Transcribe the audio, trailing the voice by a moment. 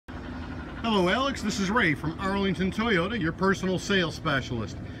Hello Alex, this is Ray from Arlington Toyota, your personal sales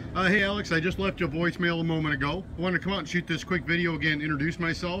specialist. Hey Alex, I just left you a voicemail a moment ago. I wanted to come out and shoot this quick video again, introduce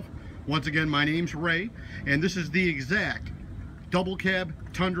myself. Once again, my name's Ray, and this is the exact double cab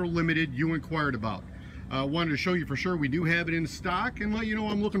Tundra Limited you inquired about. Wanted to show you for sure we do have it in stock and let you know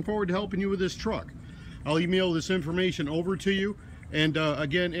I'm looking forward to helping you with this truck. I'll email this information over to you. And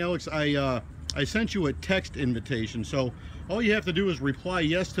again, Alex, I sent you a text invitation, so all you have to do is reply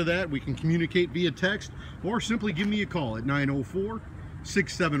yes to that. We can communicate via text, or simply give me a call at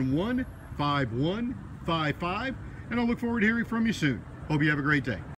 904-671-5155, and I'll look forward to hearing from you soon. Hope you have a great day.